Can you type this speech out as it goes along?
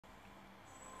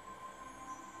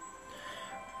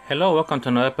Hello, welcome to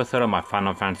another episode of my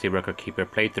Final Fantasy Record Keeper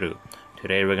playthrough.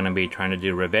 Today we're going to be trying to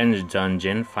do Revenge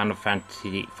Dungeon, Final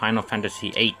Fantasy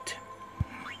VIII.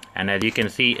 And as you can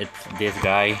see, it's this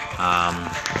guy.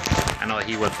 I know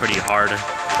he was pretty hard.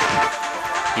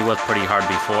 He was pretty hard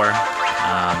before.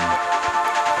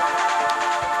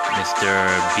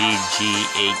 Mr.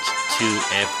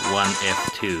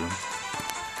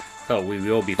 BGH251F2. So we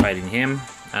will be fighting him.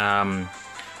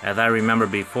 As I remember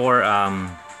before,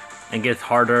 it gets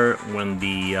harder when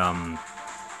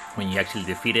when you actually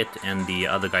defeat it and the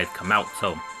other guys come out.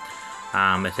 So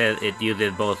it says it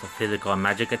uses both physical and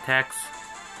magic attacks.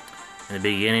 In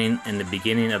the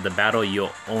beginning of the battle,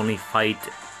 you'll only fight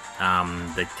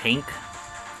the tank,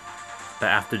 but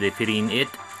after defeating it,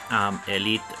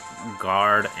 elite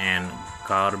guard and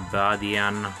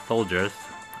Garbadian soldiers.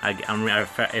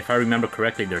 If I remember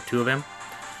correctly, there are two of them,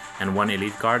 and one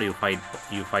elite guard. You fight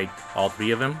all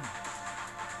three of them.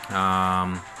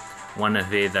 One of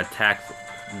his attacks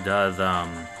does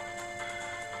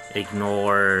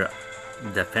ignore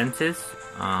defenses.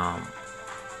 I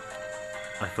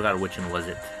forgot which one was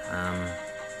it.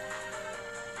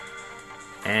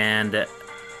 And it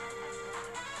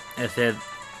said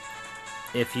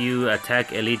if you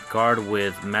attack elite guard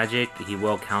with magic, he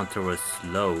will counter with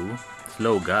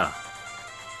sloga.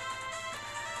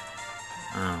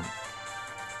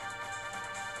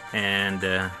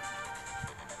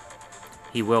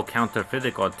 He will counter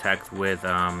physical attacks with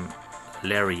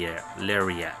lariat.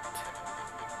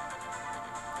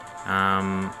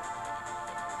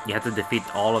 You have to defeat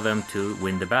all of them to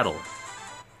win the battle.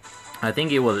 I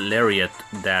think it was lariat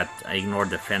that ignored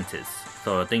defenses.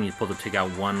 So I think you're supposed to take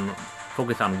out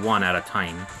focus on one at a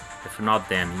time. If not,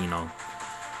 then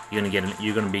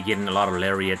you're gonna be getting a lot of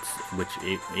lariats which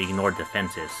ignore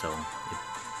defenses. So,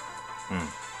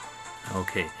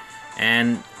 okay.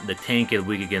 And the tank is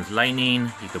weak against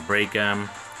lightning. You can break them.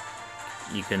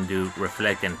 You can do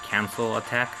reflect and cancel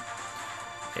attack.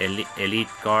 Elite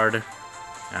guard.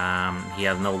 He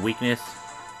has no weakness.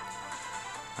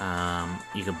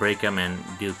 You can break them and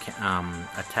do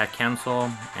attack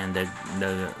cancel. And the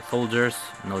soldiers,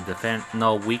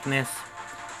 no weakness.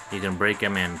 You can break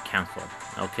them and cancel.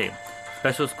 Okay.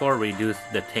 Special score, reduce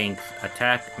the tank's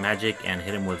attack, magic, and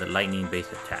hit him with a lightning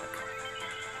based attack.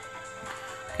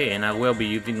 Okay, and I will be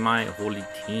using my holy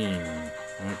team.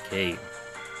 Okay.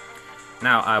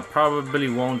 Now I probably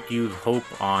won't use hope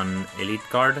on elite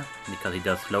guard because he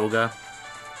does sloga.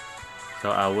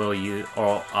 So I will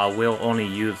only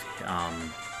use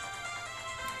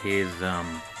his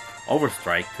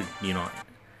overstrike to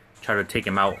try to take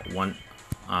him out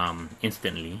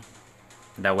instantly.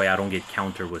 That way I don't get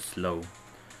countered with slow.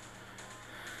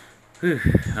 Whew.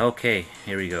 Okay,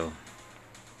 here we go.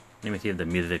 Let me see if the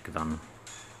music is on.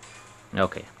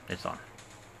 Okay, it's on.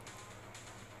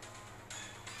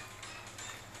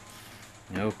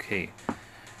 Okay,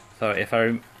 so if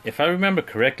I remember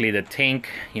correctly, the tank,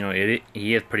 he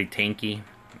is pretty tanky.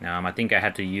 I think I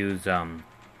had to use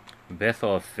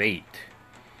Vessel of Fate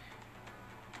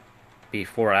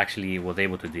before I actually was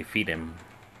able to defeat him.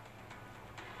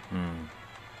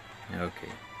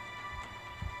 Okay.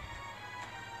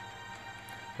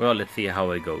 Well, let's see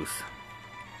how it goes.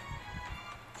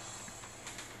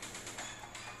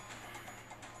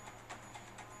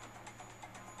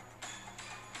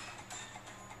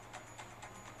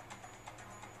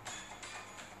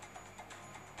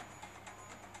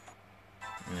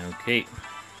 Okay.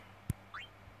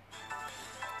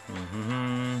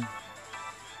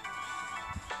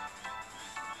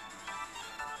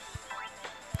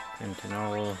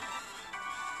 Sentinel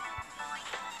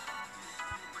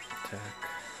attack,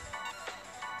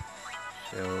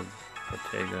 shield,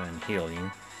 Materia, and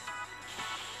healing.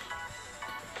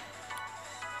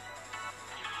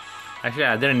 Actually,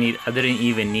 I didn't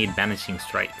even need banishing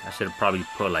strike. I should have probably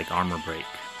put like armor break.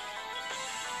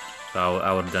 So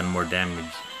I would have done more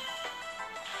damage.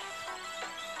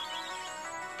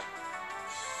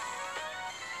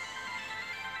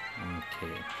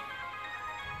 Okay.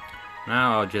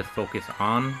 Now I'll just focus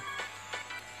on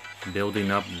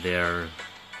building up their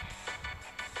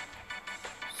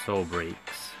soul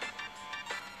breaks.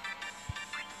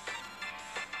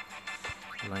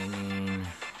 Lightning.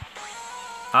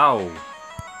 Ow!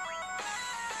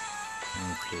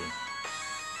 Okay.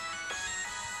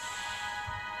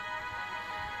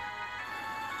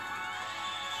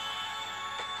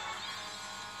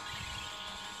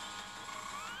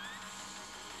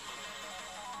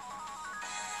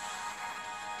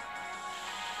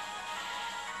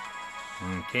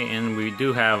 Okay, and we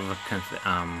do have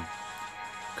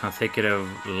consecutive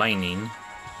lightning.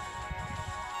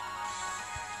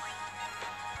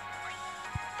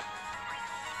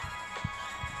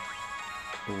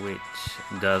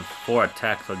 which does 4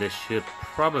 attacks, so this should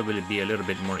probably be a little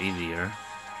bit more easier.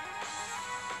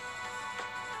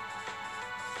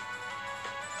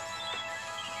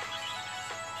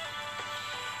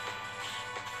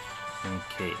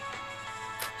 Okay.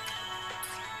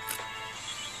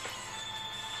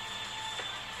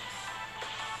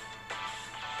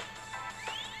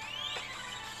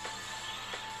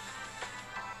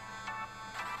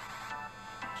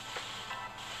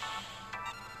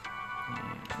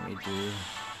 And we do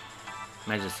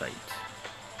Magicite.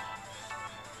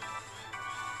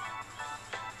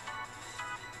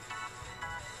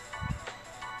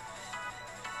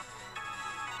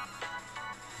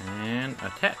 And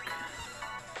attack.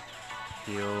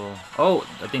 Heal. Oh,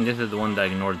 I think this is the one that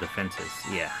ignored defenses.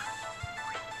 Yeah.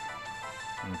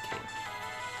 Okay.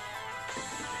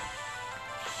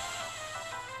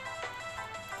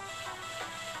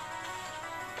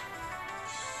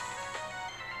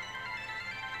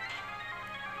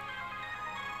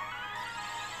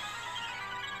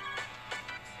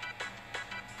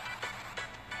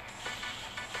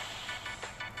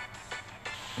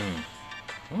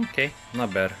 Okay,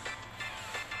 not bad.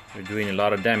 We're doing a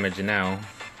lot of damage now.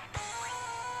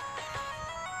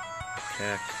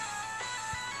 Attack.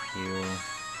 Heal.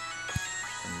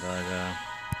 Sandaga.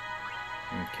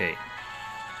 Okay.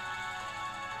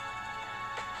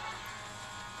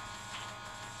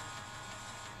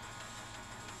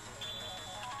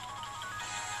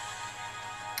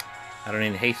 I don't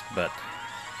need haste, but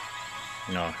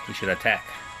no, he should attack.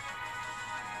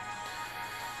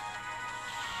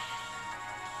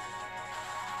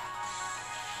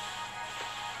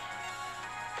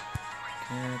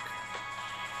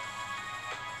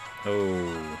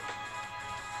 Oh,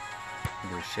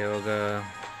 Grishelga,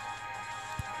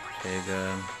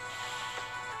 Tega,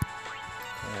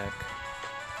 attack.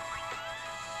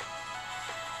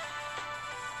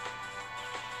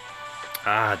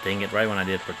 Ah, dang it! Right when I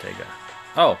did Protega.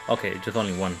 Oh, okay, just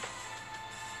only one.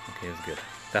 Okay, that's good.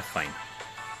 That's fine.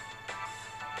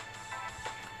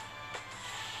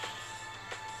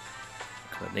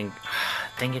 I think.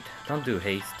 Dang it! Don't do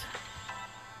haste.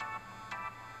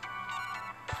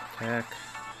 Attack.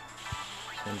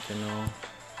 Sentinel.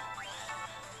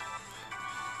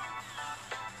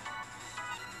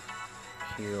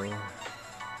 Heal. Attack.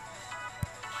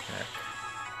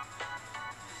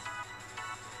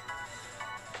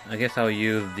 I guess I'll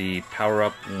use the power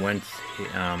up once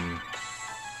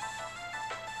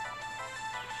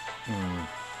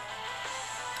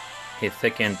his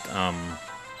second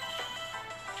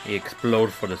he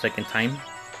explodes for the second time,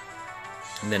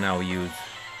 and then I'll use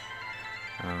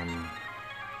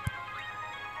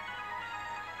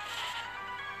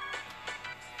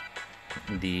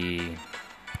the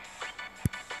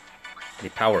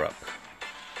power up.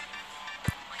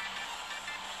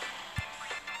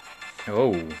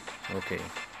 Oh, okay.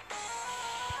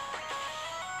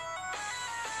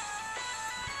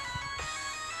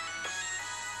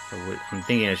 So I'm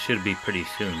thinking it should be pretty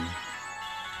soon.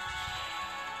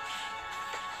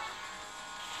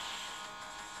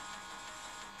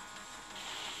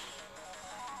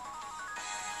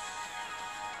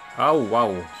 Oh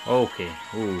wow, okay.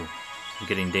 Ooh, it's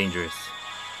getting dangerous.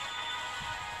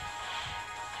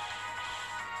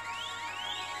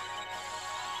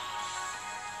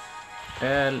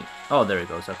 Oh, there it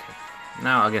goes. Okay,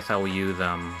 now I guess I will use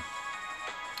the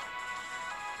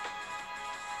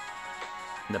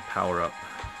power up.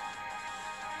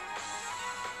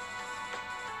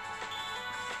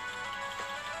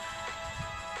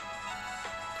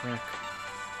 Attack.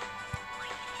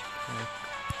 Attack.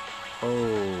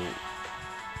 Oh,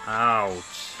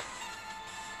 ouch.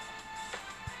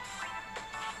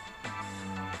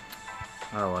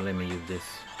 Oh, well, let me use this.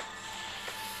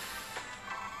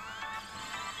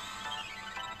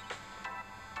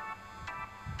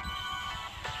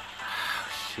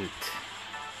 Shoot.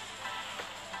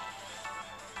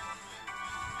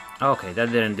 Okay,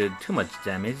 that didn't do too much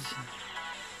damage.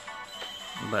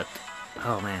 But,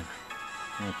 oh man.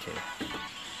 Okay.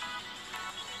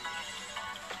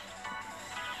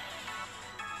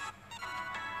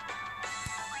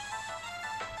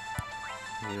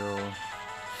 Heal.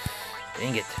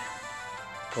 Dang it.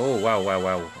 Oh, wow, wow,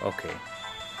 wow. Okay.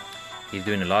 He's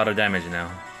doing a lot of damage now.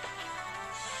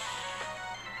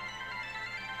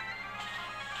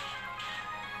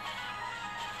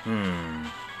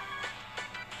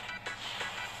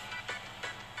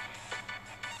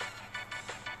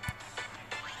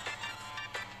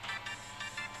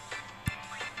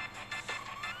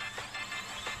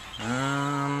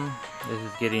 This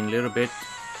is getting a little bit.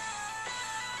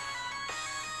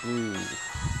 Ooh.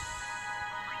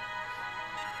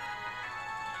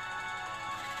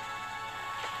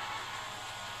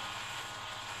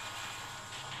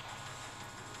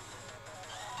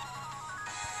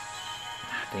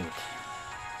 dang it.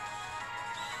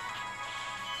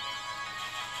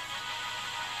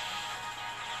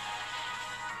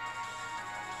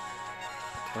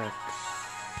 Attack.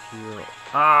 Heal.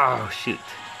 Oh, shoot.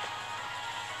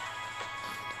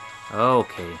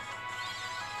 Okay.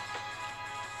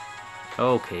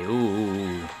 Okay,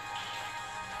 ooh.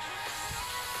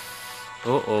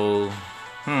 Uh-oh.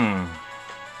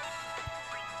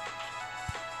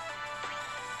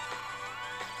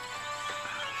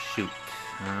 Shoot.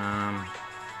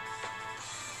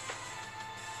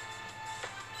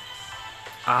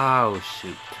 Oh,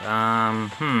 shoot.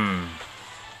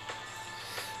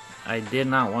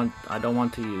 I don't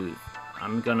want to use.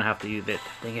 I'm gonna have to use it.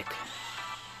 Dang it.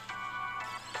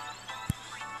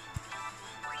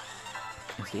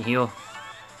 Let's see, heal.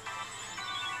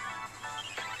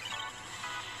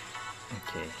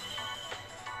 Okay.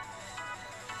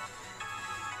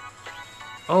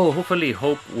 Oh, hopefully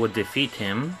Hope would defeat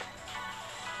him.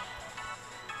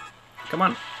 Come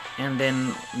on. And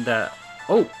then the...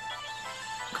 Oh!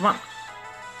 Come on.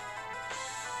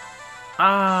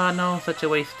 Ah, no, such a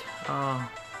waste. Oh.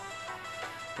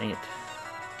 Dang it.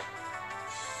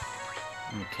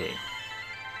 Okay.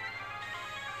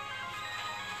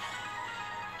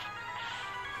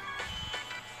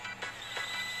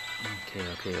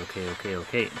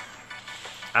 Okay.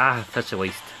 Ah, such a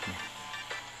waste.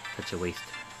 Such a waste.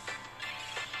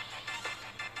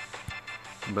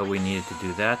 But we needed to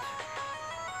do that.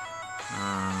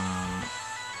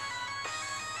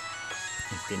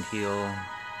 Instant heal.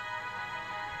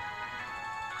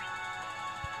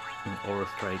 And aura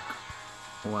strike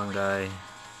one guy.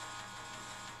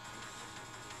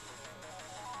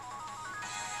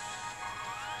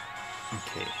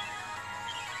 Okay.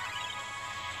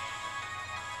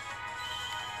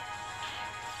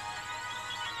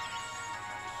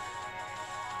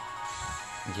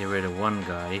 Get rid of one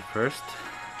guy first,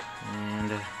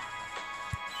 and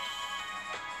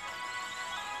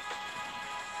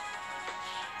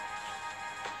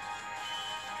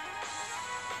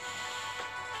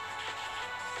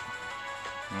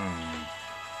Hmm.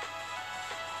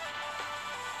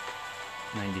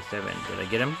 97. Did I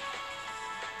get him?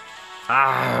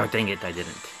 Ah, dang it, I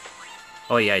didn't.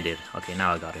 Oh yeah, I did. Okay,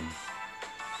 now I got him.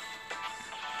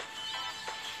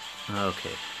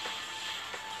 Okay.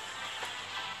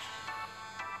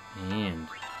 And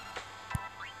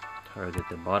target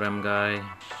the bottom guy.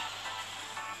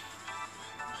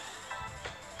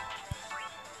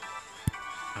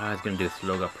 Ah, it's gonna do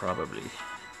slow up probably.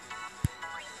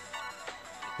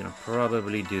 It's gonna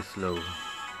probably do slow.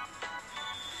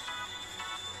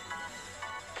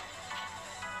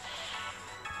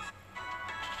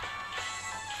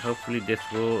 Hopefully this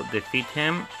will defeat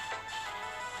him.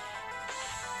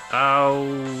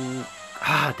 Oh,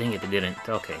 ah, dang it, it didn't.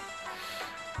 Okay.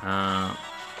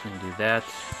 And do that.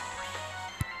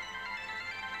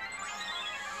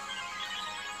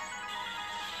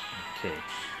 Okay.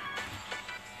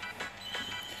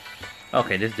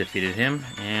 Okay, this defeated him,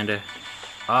 and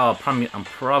oh, I'm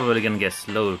probably gonna get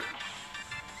slowed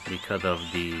because of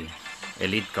the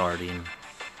Elite Guardian.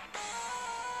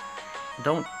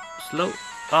 Don't slow.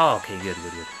 Oh, okay, good.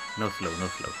 No slow.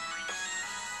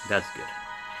 That's good.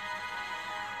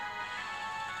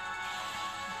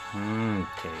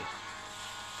 Okay.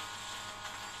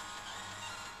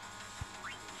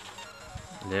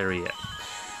 Lariat.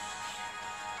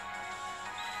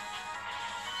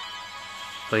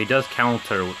 So he does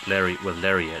counter with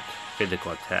Lariat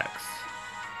physical attacks.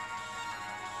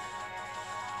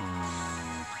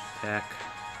 Attack.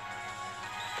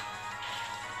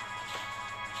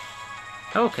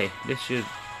 Okay, this should...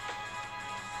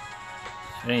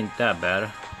 It ain't that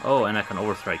bad. Oh, and I can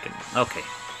overstrike it. Okay.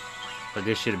 So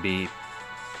this should be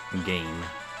game.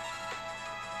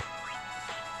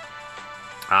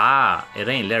 Ah, it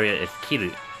ain't Lariat, it's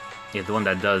Kiru. It's the one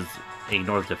that does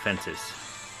ignores defenses.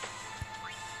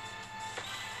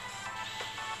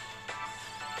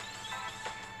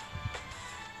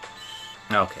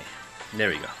 Okay, there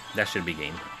we go. That should be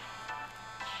game.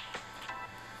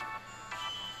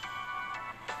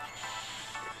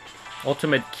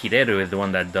 Ultimate Kireru is the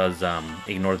one that does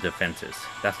ignore defenses.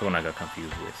 That's the one I got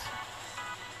confused with.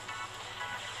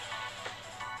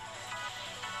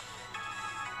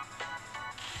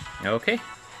 Okay.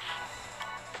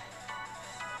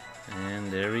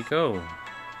 And there we go.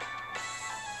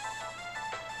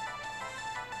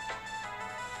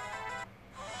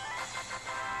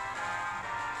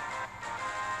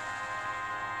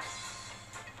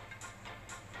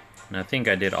 And I think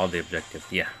I did all the objectives.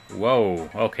 Yeah. Whoa.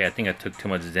 Okay, I think I took too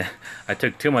much I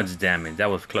took too much damage.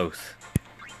 That was close.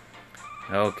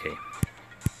 Okay.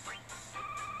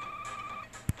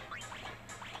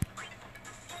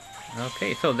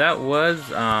 Okay, so that was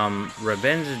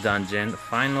Revenge Dungeon,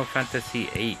 Final Fantasy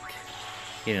VIII.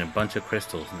 Getting a bunch of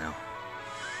crystals now.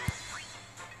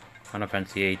 Final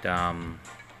Fantasy VIII,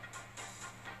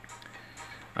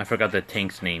 I forgot the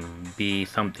tank's name. B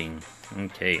something.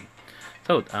 Okay.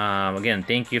 So, again,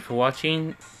 thank you for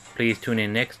watching. Please tune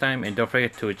in next time, and don't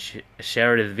forget to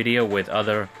share this video with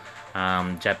other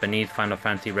Japanese Final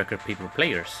Fantasy record keeper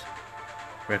players.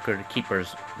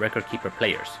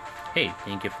 Hey,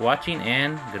 thank you for watching,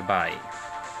 and goodbye.